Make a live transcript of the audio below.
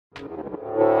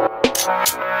What's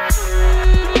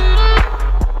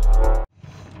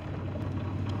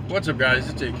up, guys?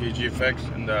 It's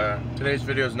akaGFX, and today's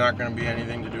video is not going to be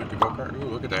anything to do with the go-kart. Ooh,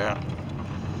 look at that.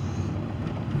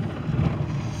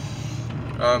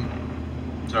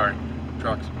 Sorry,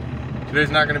 trucks.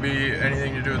 Today's not going to be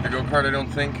anything to do with the go-kart, I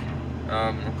don't think.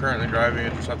 I'm currently driving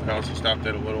it just out the house. I stopped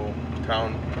at a little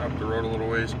town up the road a little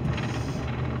ways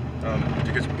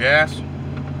to get some gas,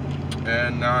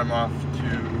 and now I'm off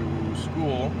to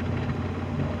school.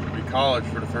 Should be college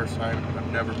for the first time.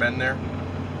 I've never been there.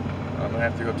 I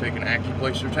have to go take an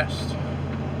acupuncture test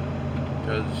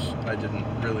because I didn't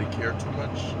really care too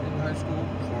much in high school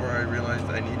before I realized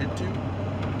I needed to.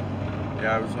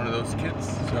 Yeah, I was one of those kids,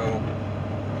 so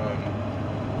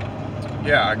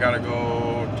yeah, I gotta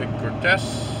go take a quick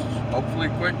test, hopefully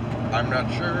quick, I'm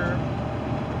not sure,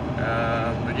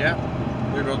 but yeah,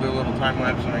 maybe I'll do a little time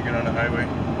lapse when I get on the highway,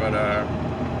 but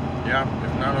yeah,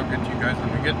 if not, I'll get to you guys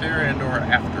when we get there and or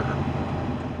after.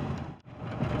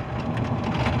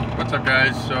 What's up,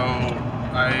 guys? So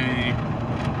I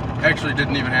actually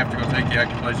didn't even have to go take the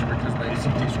acupuncture because my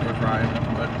ACT score is high,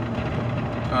 but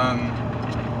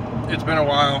it's been a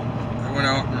while. I went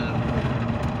out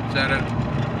and sat at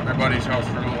my buddy's house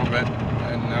for a little bit,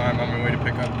 and now I'm on my way to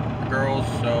pick up the girls,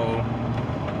 so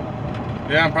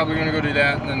yeah, I'm probably going to go do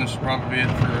that, and then this will probably be it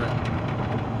for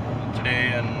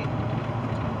today, and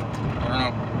I don't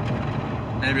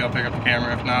know, maybe I'll pick up the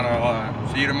camera. If not,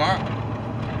 I'll see you tomorrow.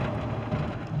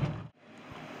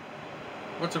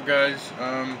 What's up, guys?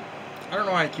 I don't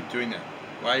know why I keep doing that.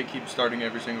 Why I keep starting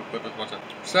every single clip with what's up.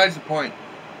 Besides the point,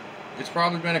 it's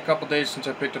probably been a couple days since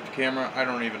I picked up the camera. I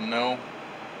don't even know.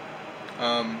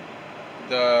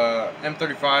 The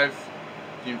M35,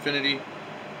 the Infinity,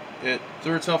 it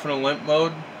threw itself in a limp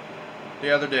mode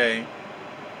the other day.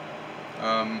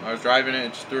 I was driving it,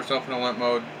 it just threw itself in a limp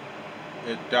mode.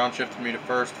 It downshifted me to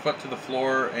first, foot to the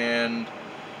floor, and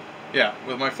yeah,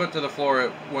 with my foot to the floor,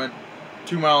 it went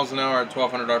 2 miles an hour at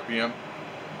 1200 RPM.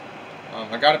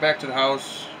 I got it back to the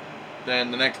house.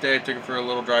 Then the next day I took it for a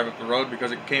little drive up the road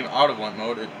because it came out of limp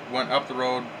mode. It went up the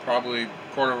road probably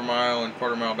quarter of a mile and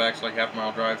quarter mile back, so like half a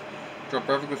mile drive. Drove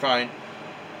perfectly fine.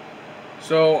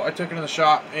 So I took it to the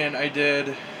shop and I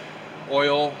did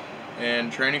oil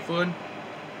and training fluid,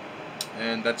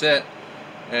 and that's it.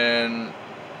 And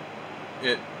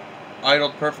it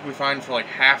idled perfectly fine for like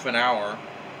half an hour,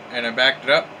 and I backed it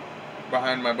up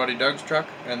behind my buddy Doug's truck,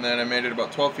 and then I made it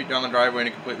about 12 feet down the driveway and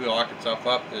it completely locked itself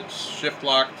up. It's shift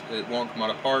locked, it won't come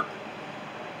out of park.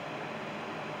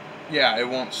 Yeah, it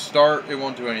won't start, it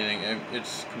won't do anything.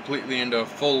 It's completely into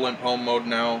full limp home mode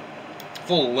now.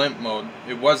 Full limp mode.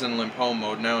 It was in limp home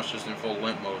mode, now it's just in full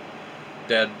limp mode.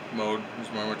 Dead mode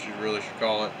is more what you really should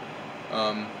call it.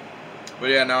 But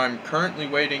yeah, now I'm currently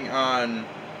waiting on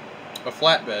a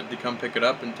flatbed to come pick it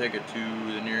up and take it to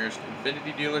the nearest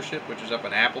Infinity dealership, which is up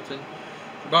in Appleton.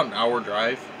 It's about an hour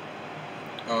drive.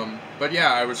 But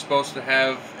yeah, I was supposed to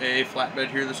have a flatbed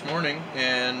here this morning,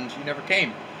 and he never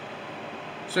came.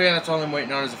 So yeah, that's all I'm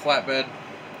waiting on is a flatbed.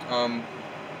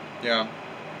 Yeah,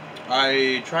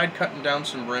 I tried cutting down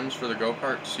some rims for the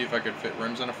go-kart to see if I could fit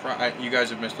rims on the front. You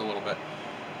guys have missed a little bit.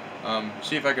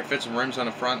 See if I could fit some rims on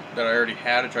the front that I already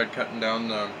had. I tried cutting down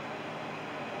the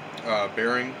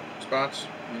bearing spots,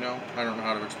 you know, I don't know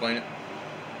how to explain it.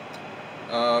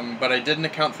 But I didn't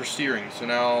account for steering, so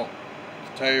now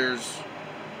the tires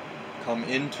come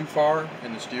in too far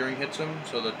and the steering hits them,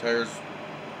 so the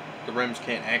rims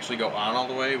can't actually go on all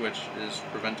the way, which is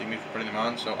preventing me from putting them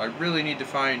on. So I really need to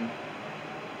find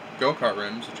go-kart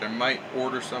rims, which I might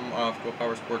order some off Go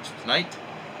Power Sports tonight.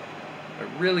 I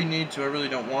really need to. I really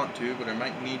don't want to, but I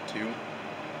might need to.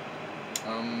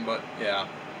 But yeah,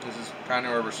 this is kind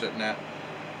of where we're sitting at.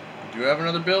 I do have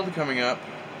another build coming up.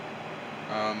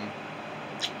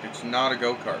 It's not a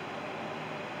go-kart.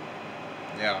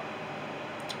 Yeah.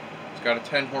 It's got a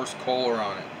 10-horse Kohler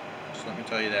on it. Just let me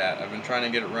tell you that. I've been trying to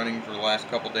get it running for the last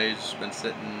couple days. It's been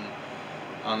sitting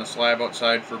on the slab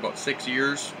outside for about 6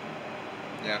 years.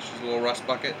 Yeah, she's a little rust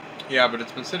bucket. Yeah, but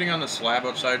it's been sitting on the slab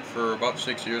outside for about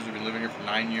 6 years. We've been living here for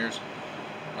 9 years.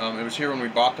 It was here when we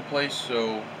bought the place,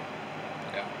 so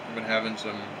yeah, I've been having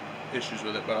some issues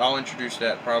with it, but I'll introduce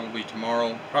that probably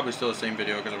tomorrow. Probably still the same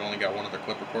video because I've only got one other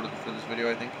clip recorded for this video,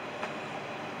 I think.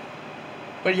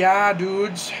 But yeah,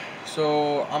 dudes,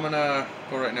 so I'm gonna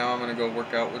go right now. I'm gonna go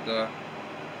work out with the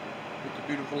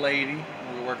beautiful lady.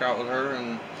 I'm gonna work out with her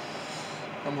and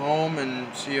come home and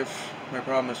see if my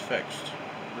problem is fixed.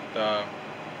 With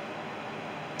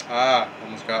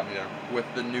almost got me there. With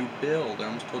the new build, I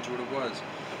almost told you what it was.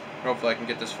 Hopefully I can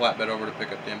get this flatbed over to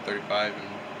pick up the M35 and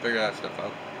figure that stuff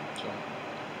out. So,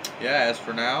 yeah, as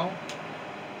for now,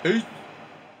 peace.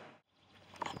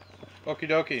 Okie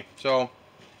dokie. So,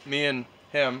 me and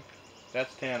him,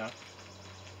 that's Tana.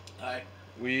 Hi.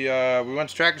 We went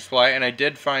to Tractor Supply, and I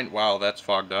did find. Wow, that's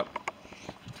fogged up.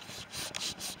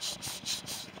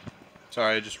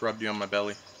 Sorry, I just rubbed you on my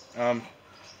belly.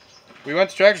 We went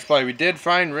to Tractor Supply. We did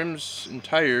find rims and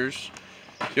tires.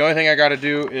 The only thing I got to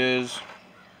do is.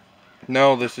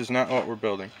 No, this is not what we're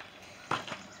building.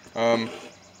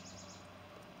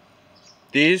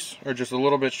 These are just a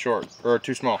little bit short, or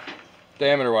too small,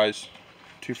 diameter-wise,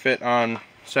 to fit on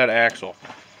said axle.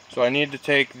 So I need to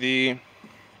take the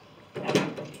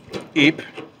EEP.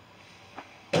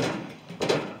 I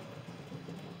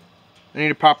need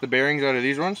to pop the bearings out of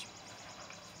these ones.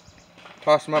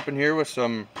 Toss them up in here with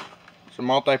some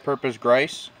multi-purpose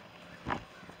grease,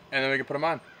 and then we can put them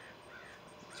on.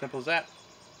 Simple as that.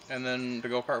 And then the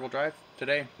go-kart will drive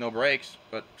today. No brakes,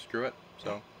 but screw it.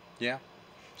 So, yeah.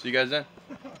 See you guys then.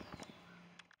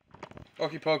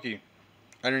 Okie pokey.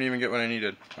 I didn't even get what I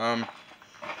needed.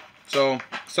 So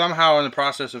somehow in the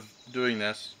process of doing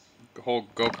this whole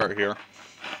go-kart here,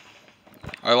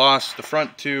 I lost the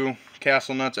front two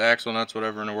castle nuts, axle nuts,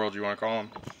 whatever in the world you want to call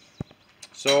them.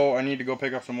 So I need to go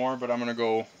pick up some more, but I'm gonna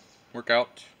go work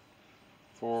out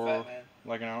for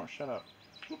like an hour. Shut up.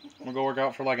 I'm gonna go work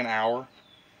out for like an hour,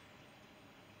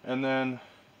 and then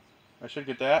I should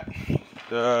get that.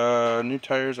 The new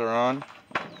tires are on.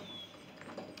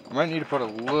 I might need to put a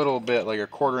little bit, like a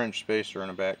 1/4 inch spacer in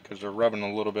the back, because they're rubbing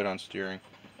a little bit on steering.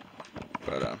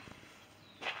 But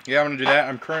yeah, I'm gonna do that.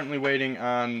 I'm currently waiting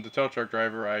on the tow truck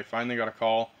driver. I finally got a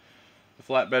call. The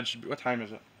flatbed should be, what time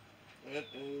is it? It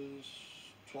is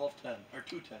 12:10 or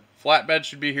 2:10. Flatbed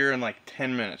should be here in like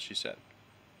 10 minutes, she said.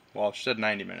 Well, she said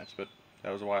 90 minutes, but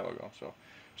that was a while ago. So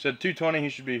she said 2:20 he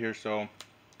should be here. So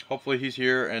hopefully he's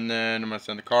here, and then I'm gonna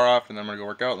send the car off, and then I'm gonna go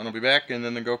work out, and then I'll be back, and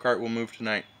then the go-kart will move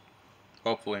tonight.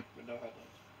 Hopefully. With no headlights.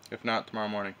 If not, tomorrow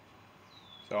morning.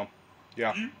 So,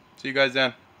 yeah. See you guys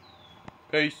then.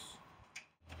 Peace.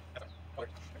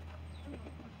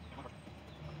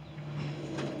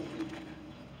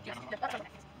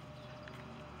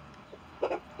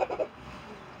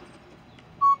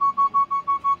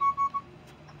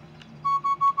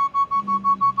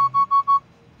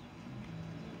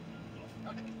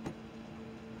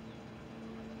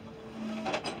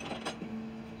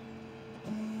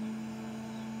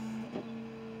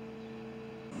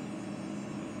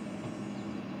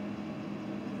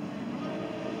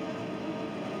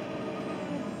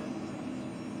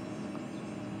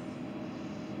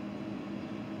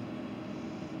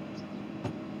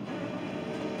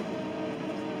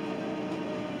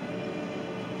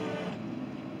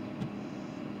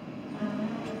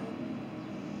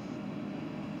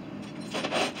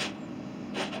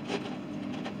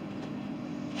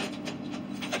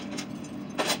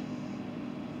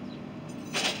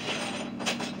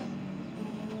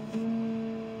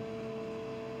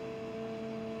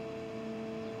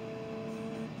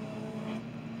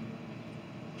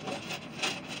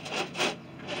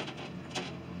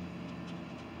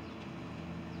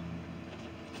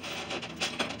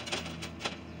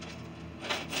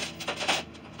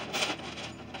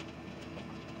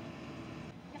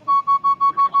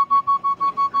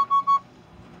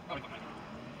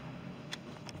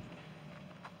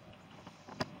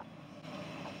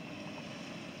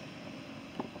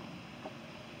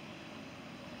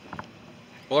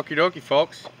 Well, okie dokie,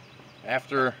 folks.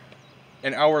 After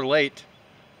an hour late,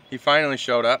 he finally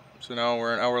showed up. So now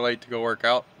we're an hour late to go work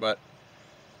out, but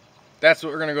that's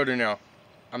what we're gonna go do now.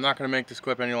 I'm not gonna make this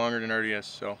clip any longer than it already is.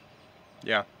 So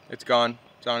yeah, it's gone.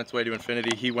 It's on its way to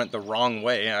infinity. He went the wrong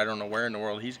way. I don't know where in the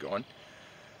world he's going.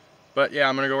 But yeah,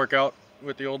 I'm gonna go work out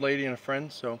with the old lady and a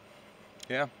friend. So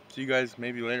yeah, see you guys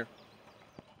maybe later.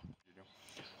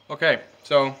 Okay,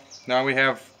 so now we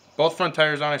have both front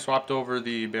tires on. I swapped over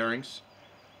the bearings.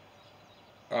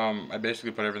 I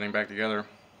basically put everything back together.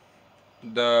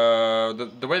 The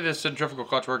way this centrifugal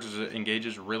clutch works is it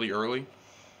engages really early,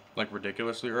 like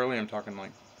ridiculously early. I'm talking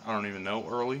like, I don't even know,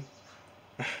 early.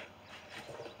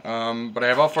 But I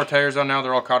have all 4 tires on now.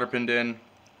 They're all cotter pinned in,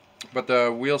 but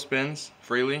the wheel spins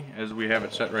freely as we have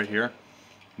it set right here.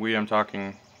 I'm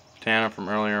talking Tana from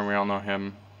earlier, and we all know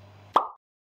him.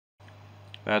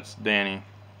 That's Danny,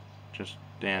 just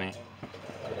Danny.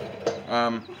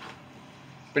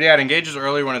 But yeah, it engages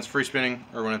early when it's free spinning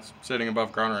or when it's sitting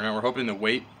above ground right now. We're hoping the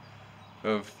weight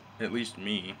of at least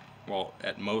me, well,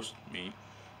 at most me.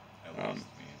 At least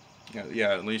me.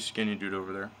 Yeah, at least skinny dude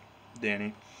over there,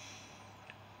 Danny.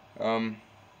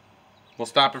 We'll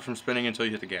stop it from spinning until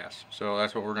you hit the gas. So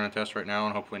that's what we're going to test right now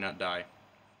and hopefully not die.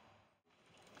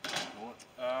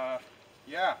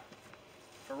 Yeah.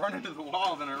 If I run into the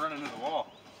wall, then I run into the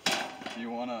wall. Do you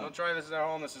wanna? Don't try this at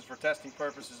home. This is for testing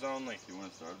purposes only. Do you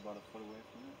wanna start about a foot away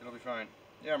from it? It'll be fine.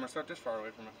 Yeah, I'm gonna start this far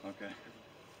away from it. Okay.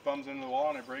 Bums into the wall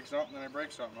and I break something, then I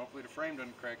break something. Hopefully the frame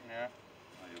doesn't crack in half.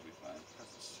 Oh, you'll be fine.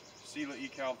 Because it's Sela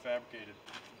Ecal fabricated.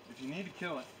 If you need to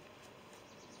kill it.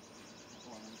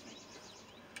 Hold on, let me think.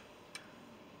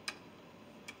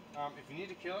 If you need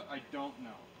to kill it, I don't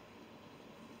know.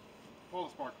 Pull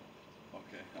the spark.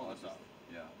 Okay. Pull I'll this just, up.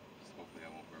 yeah. Just hopefully I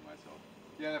won't burn myself.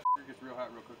 Yeah, that gets real hot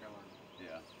real quick, I learned.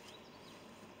 Yeah.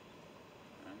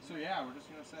 So yeah, we're just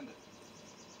gonna send it.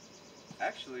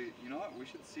 Actually, you know what? We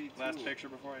should see too. Last picture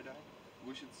before I die.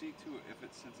 We should see too if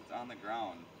it's since it's on the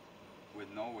ground with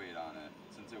no weight on it.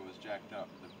 Since it was jacked up,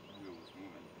 the wheel was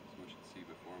moving. So we should see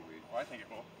before we. Oh, I think it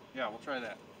will. Yeah, we'll try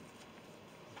that.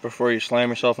 Before you slam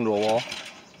yourself into a wall.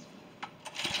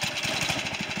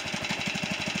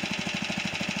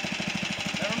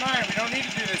 Never mind, we don't need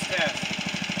to do this test.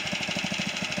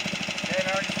 Okay,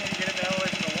 now we just need to get it the hell away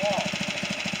from the wall.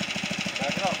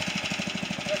 Back it up.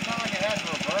 That's not like it has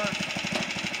reverse.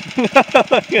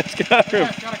 It's got Yeah,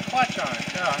 it's got a clutch on it,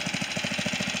 yeah.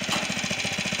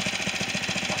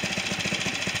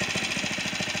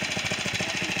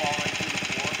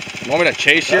 You want me to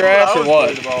chase your ass or what?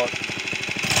 I don't know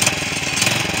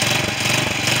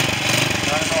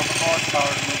if the horsepower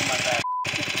is moving my back.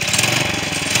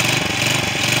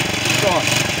 Keep going.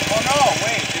 Oh no,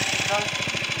 wait, it's because...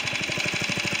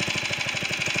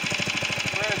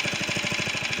 Where is it?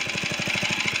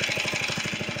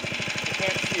 I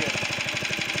can't see it.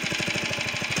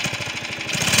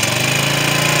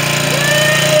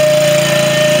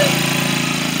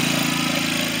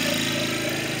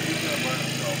 He's gonna burn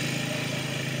himself.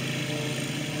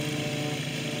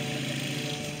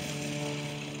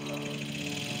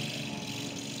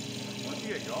 Once you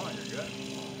get going, you're good.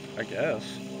 I guess.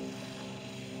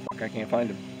 Fuck, I can't find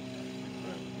him.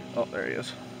 Oh, there he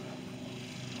is.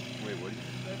 Wait, what did you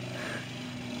say?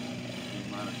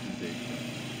 Monetization.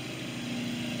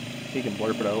 He can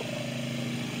blurp it out.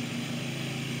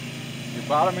 You're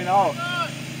bottoming out.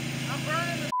 I'm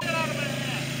burning the shit out of my hand.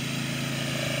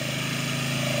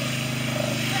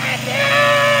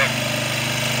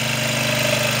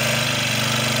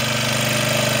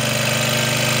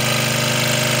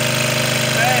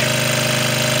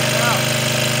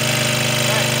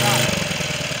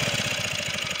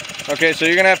 Okay, so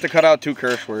you're gonna have to cut out 2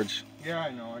 curse words. Yeah,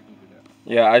 I know, I can do that.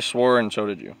 Yeah, I swore and so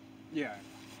did you. Yeah.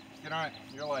 Get on it.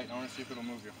 You're light. I want to see if it'll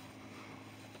move you.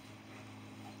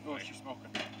 Oh, she's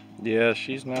smoking. Yeah,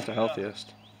 she's not the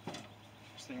healthiest.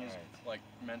 This thing is like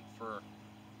meant for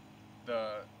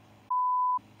the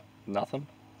Nothing?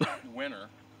 winter,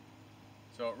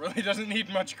 so it really doesn't need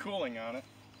much cooling on it.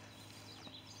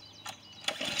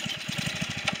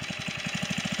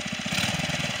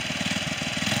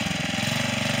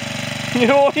 You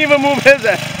won't even move his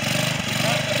ass.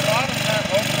 The bottom's not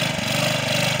open.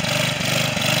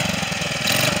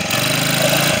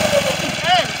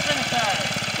 Hey, it's finish time.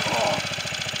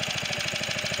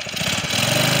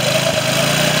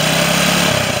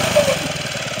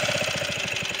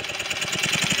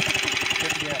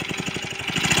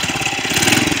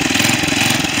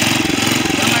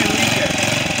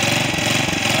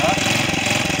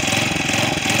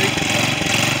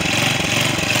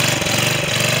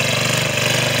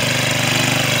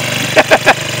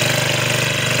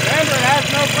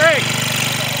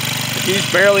 He's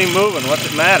barely moving. What's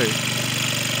it matter?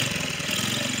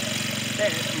 Hey,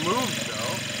 it moves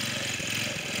though.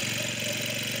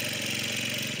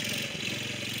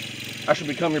 I should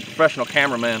become your professional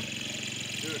cameraman. Dude,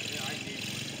 yeah, I need.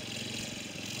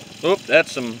 Oop,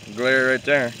 that's some glare right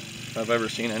there, if I've ever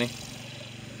seen any.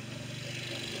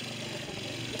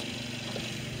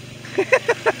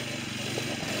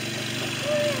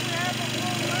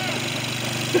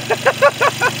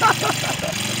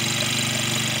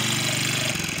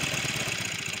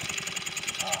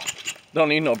 Don't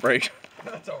need no brakes.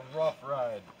 That's a rough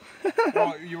ride.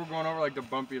 Oh, you were going over like the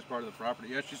bumpiest part of the property.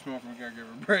 Yeah, she's smoking. We gotta give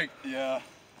her a break. Yeah.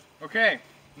 Okay,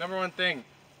 number one thing,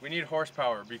 we need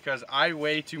horsepower because I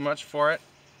weigh too much for it,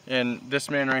 and this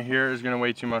man right here is gonna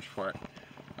weigh too much for it.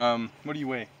 What do you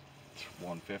weigh?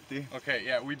 150. Okay,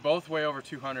 yeah, we both weigh over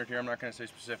 200 here. I'm not gonna say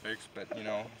specifics, but you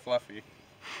know, fluffy.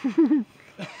 Look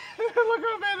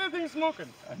how bad that thing's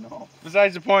smoking. I know.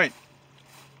 Besides the point.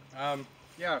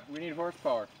 Yeah, we need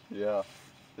horsepower. Yeah. I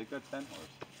think that's 10 horse.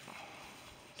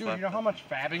 Dude, you know how much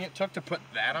fabbing it took to put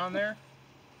that on there?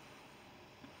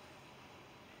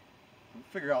 We'll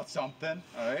figure out something,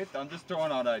 alright? I'm just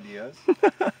throwing out ideas.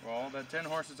 Well, that 10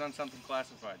 horse is on something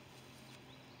classified.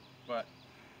 But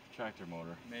Tractor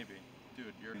motor. maybe.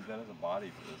 Dude, you're... Use that as a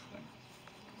body for this thing.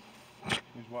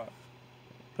 Use what?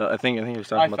 I think he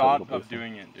was I talking about thought the little of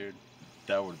doing it, dude.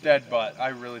 That would Dead butt. I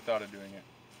really thought of doing it.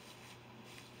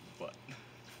 But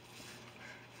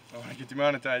I want to get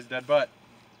demonetized, dead butt.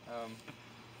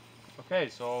 Okay,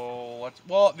 so let's.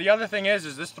 Well, the other thing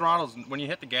is this throttle's when you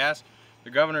hit the gas, the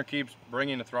governor keeps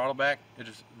bringing the throttle back. It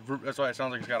just that's why it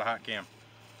sounds like it's got a hot cam.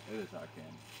 it is hot cam.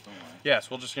 Don't lie. Yes,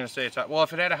 we're just gonna say it's hot. Well,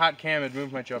 if it had a hot cam, it'd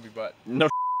move my chubby butt. No.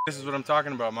 This is what I'm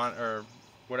talking about, or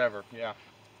whatever. Yeah.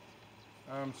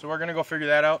 So we're gonna go figure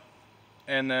that out,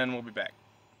 and then we'll be back.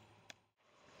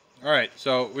 All right,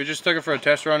 so we just took it for a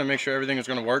test run to make sure everything is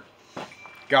gonna work.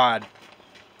 God,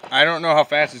 I don't know how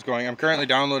fast it's going. I'm currently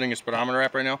downloading a speedometer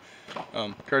app right now,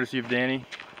 courtesy of Danny.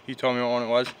 He told me what one it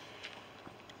was.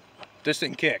 This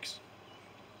thing kicks,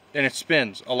 and it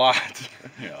spins a lot.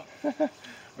 Yeah.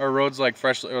 Our road's like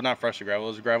freshly, well, not freshly gravel.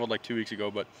 It was gravelled like 2 weeks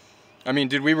ago, but I mean,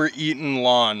 dude, we were eating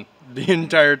lawn the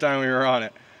entire time we were on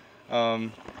it.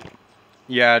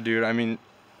 Yeah, dude. I mean,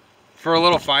 for a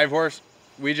little 5-horse,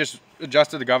 we just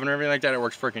adjusted the governor and everything like that. It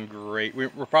works freaking great. We're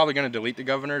probably gonna delete the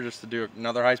governor just to do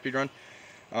another high-speed run.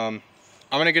 I'm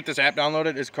gonna get this app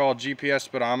downloaded. It's called GPS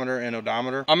Speedometer and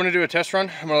Odometer. I'm gonna do a test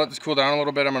run. I'm gonna let this cool down a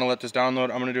little bit. I'm gonna let this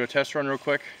download. I'm gonna do a test run real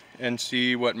quick and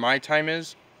see what my time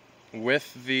is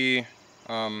with the.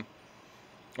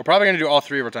 We're probably gonna do all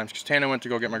 3 of our times because Tana went to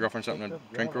go get my girlfriend something to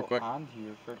drink real quick.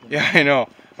 Yeah, I know.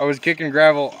 I was kicking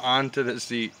gravel onto the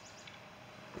seat.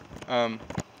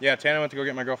 Yeah, Tana went to go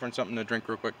get my girlfriend something to drink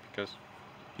real quick because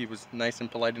he was nice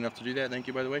and polite enough to do that. Thank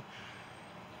you, by the way.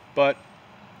 But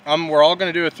we're all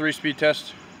gonna do a 3-speed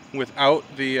test without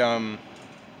the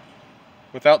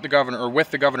governor, or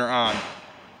with the governor on.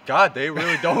 God, they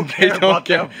really don't care about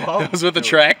that bump. It was with the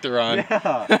tractor on.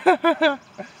 Yeah.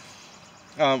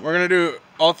 We're gonna do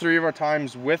all 3 of our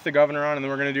times with the governor on, and then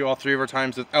we're gonna do all 3 of our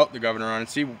times without the governor on, and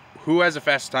see who has the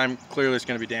fastest time. Clearly, it's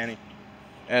gonna be Danny.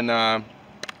 And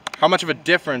how much of a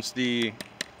difference the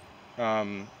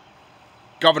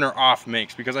governor off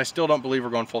makes, because I still don't believe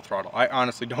we're going full throttle. I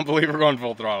honestly don't believe we're going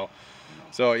full throttle.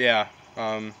 So yeah,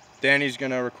 Danny's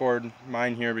gonna record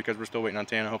mine here because we're still waiting on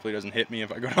Tana. Hopefully he doesn't hit me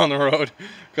if I go down the road,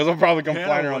 because I'll probably come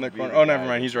flying around that corner. Oh, never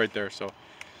mind, he's right there. So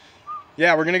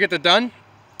yeah, we're gonna get that done.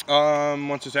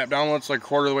 Once this app downloads, it's like a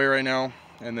quarter of the way right now,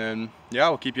 and then yeah,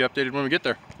 we'll keep you updated when we get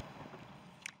there.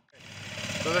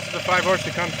 So this is the 5-horse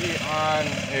Tecumseh on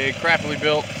a crappily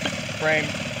built frame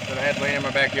that I had laying in my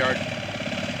backyard.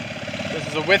 This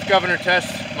is a with governor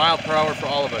test, mile per hour for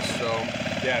all of us. So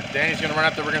yeah, Danny's gonna run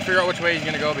up there. We're gonna figure out which way he's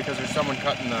gonna go because there's someone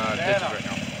cutting the ditches right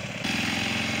now.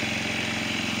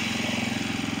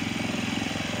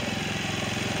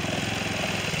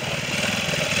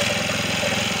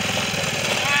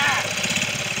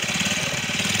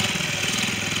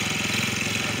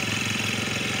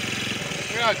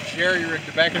 Look how jerry-rigged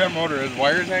the back of that motor is.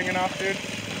 Wires hanging off, dude.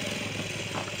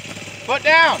 Foot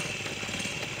down.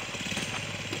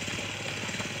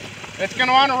 It's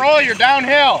gonna want to roll. You're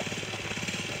downhill.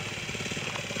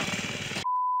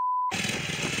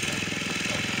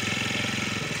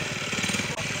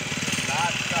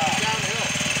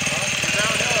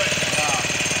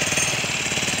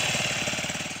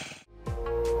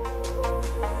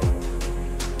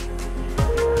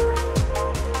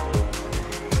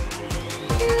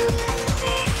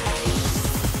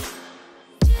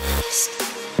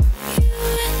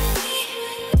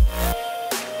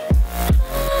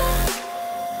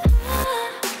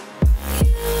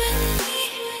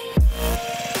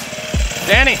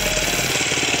 Danny,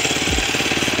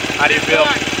 how do you feel?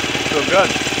 Feel good.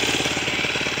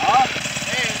 Huh?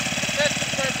 Hey, that's the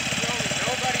purpose of rolling.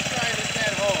 Nobody trying this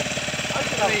at home. I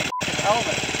should have a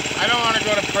helmet. I don't want to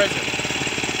go to prison.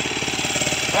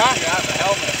 Huh? You have a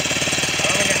helmet.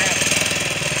 I don't think I have it.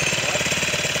 What?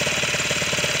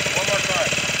 One more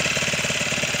card.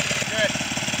 Good.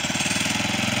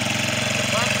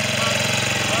 The bump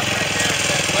right there is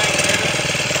that black ribbon.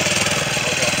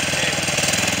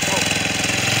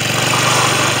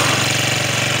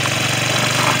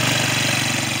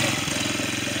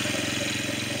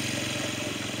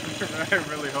 I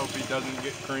really hope he doesn't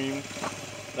get creamed.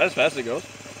 That's fast it goes.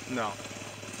 No.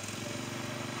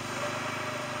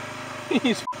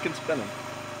 He's fucking spinning.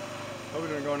 Hope he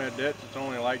doesn't go in that ditch. It's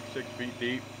only like 6 feet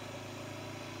deep.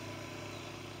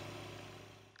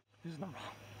 He's not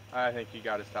wrong. I think he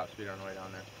got his top speed on the way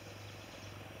down there.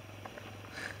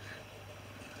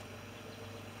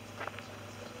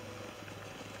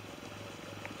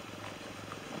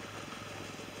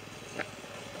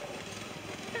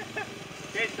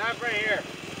 Okay, stop right here.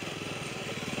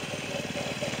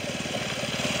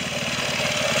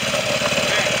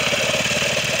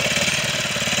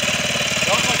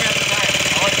 Don't look at the time.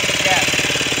 I want you to gas.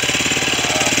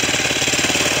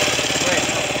 Wait.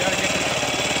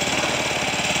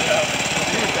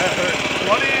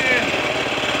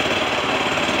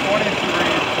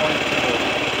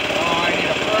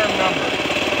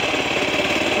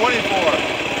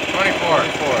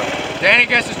 Danny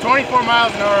guesses 24 miles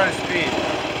an hour on his speed.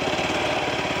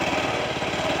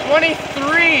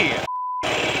 23!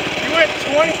 You went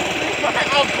 23 miles.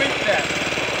 I'll beat that.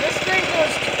 This thing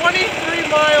goes 23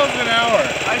 miles an hour.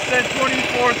 I said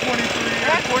 24, 23,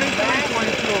 That's 23, massive.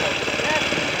 22.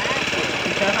 That's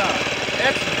massive. Yeah.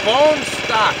 That's bone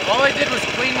stock. All I did was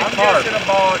clean the I'm car. guessing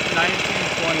about 19,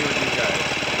 20 with you guys.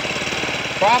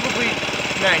 Probably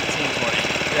 19, 20.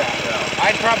 Yeah.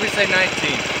 I'd probably say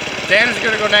 19. Dan is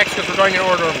going to go next because we're going in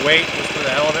order of weight, just for the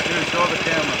hell of it. Dude, show the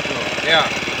camera too. Yeah.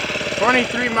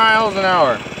 23 miles an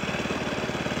hour.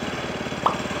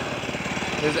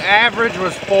 His average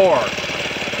was 4.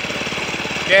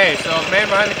 Okay, so the man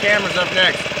behind the camera's up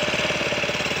next.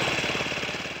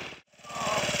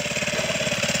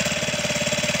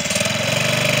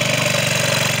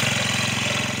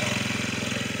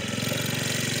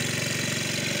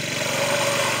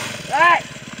 Hey!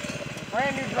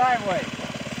 Brand new driveway.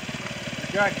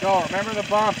 Good, go. Remember the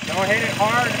bump. Don't hit it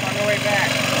hard on the way back.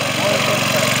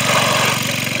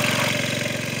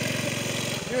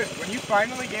 Dude, when you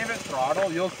finally gave it throttle,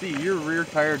 you'll see your rear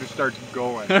tire just starts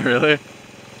going. Really?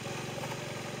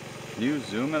 Can you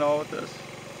zoom at all with this?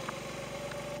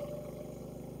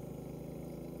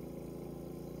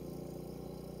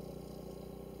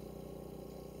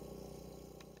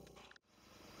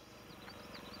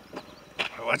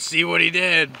 Let's see what he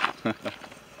did.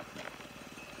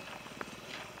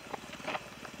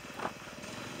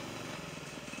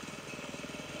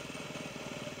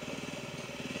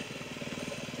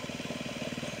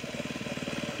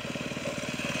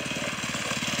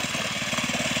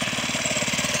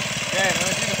 Okay, let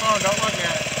me see the phone, don't look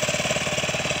at it.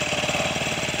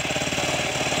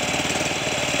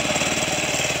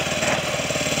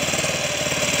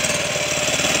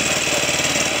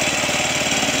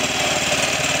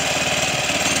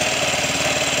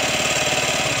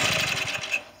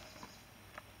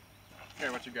 Okay,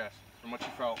 what's your guess from what you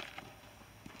felt?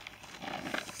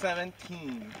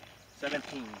 17.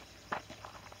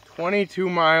 22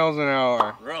 miles an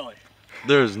hour. Really?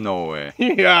 There's no way.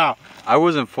 Yeah. I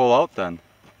wasn't full out then.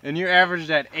 And you averaged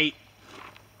at 8.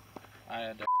 I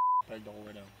had to peg the whole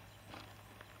way down.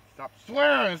 Stop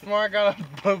swearing, it's more I gotta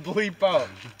bleep out.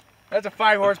 That's a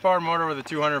 5 horsepower motor with a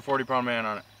 240 pound man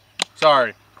on it.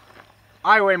 Sorry.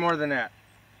 I weigh more than that.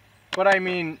 But I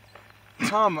mean,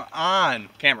 come on.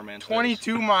 Cameraman.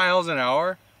 22 miles an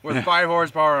hour with 5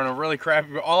 horsepower on a really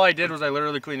crappy. All I did was I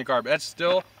literally cleaned the car. But that's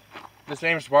still the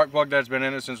same spark plug that's been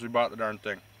in it since we bought the darn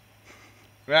thing.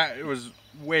 That it was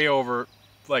way over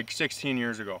like 16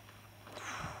 years ago.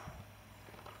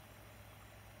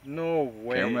 No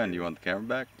way. Cameraman, do you want the camera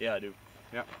back? Yeah, I do.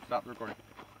 Yeah, stop the recording.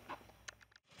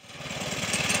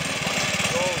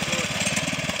 Go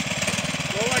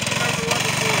like you never won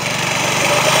before.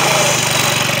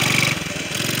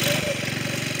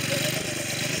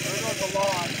 There goes the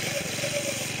lawn.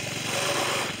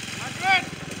 I'm good.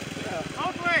 Yeah.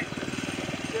 Both ways.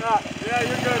 Yeah,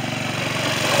 you're good.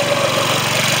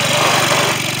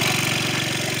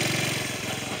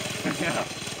 Yeah.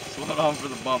 Slow down for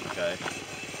the bump, guy.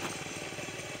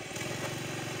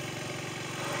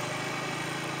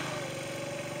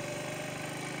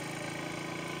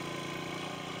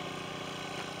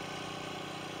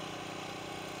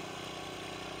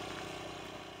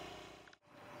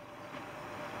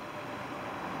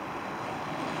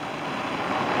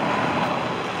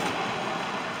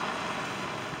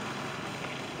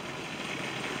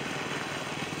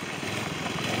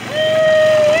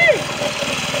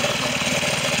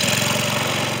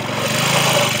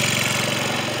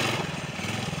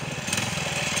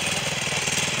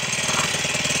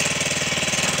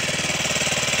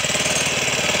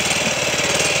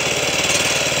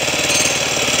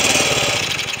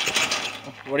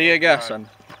 What are you guessing?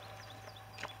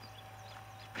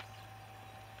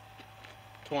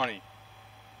 20.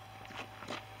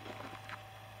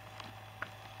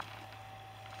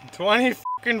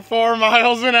 24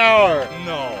 miles an hour.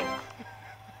 No.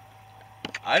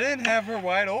 I didn't have her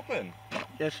wide open.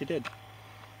 Yes, you did.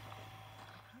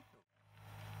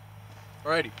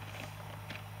 Alrighty.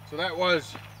 So that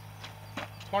was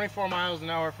 24 miles an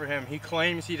hour for him. He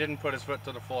claims he didn't put his foot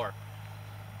to the floor.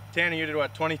 Tana, you did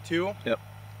what, 22? Yep.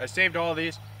 I saved all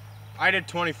these. I did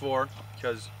 24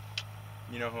 because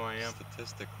you know who I am.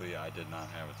 Statistically, I did not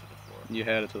have it to the floor. You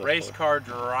had it to the Race floor. car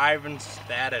driving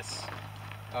status.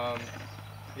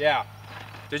 Yeah.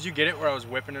 Did you get it where I was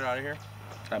whipping it out of here?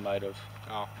 I might have.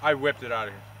 Oh, I whipped it out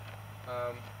of here.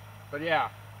 But yeah,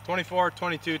 24,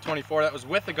 22, 24. That was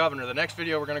with the governor. The next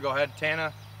video we're going to go ahead.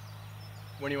 Tana,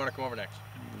 when do you want to come over next?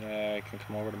 I can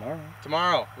come over tomorrow.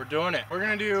 Tomorrow. We're doing it. We're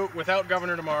going to do without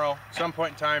governor tomorrow. Some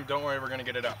point in time. Don't worry, we're going to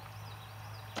get it up.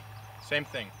 Same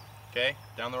thing, okay?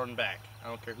 Down the road and back. I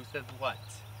don't care who says what.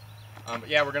 But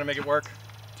yeah, we're gonna make it work.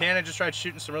 Tana just tried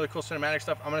shooting some really cool cinematic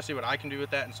stuff. I'm gonna see what I can do with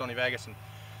that in Sony Vegas and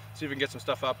see if we can get some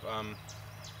stuff up,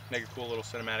 make a cool little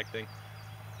cinematic thing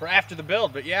for after the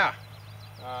build. But yeah,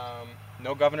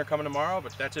 no governor coming tomorrow,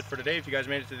 but that's it for today. If you guys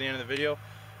made it to the end of the video,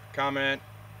 comment,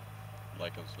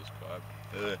 Like and subscribe.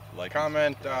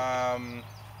 comment,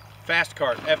 Fast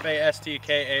Kart,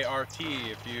 F-A-S-T-K-A-R-T.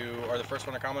 If you are the first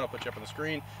one to comment, I'll put you up on the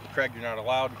screen. Craig, you're not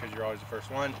allowed because you're always the first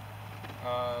one.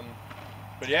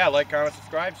 But yeah, like, comment,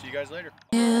 subscribe. See you guys later.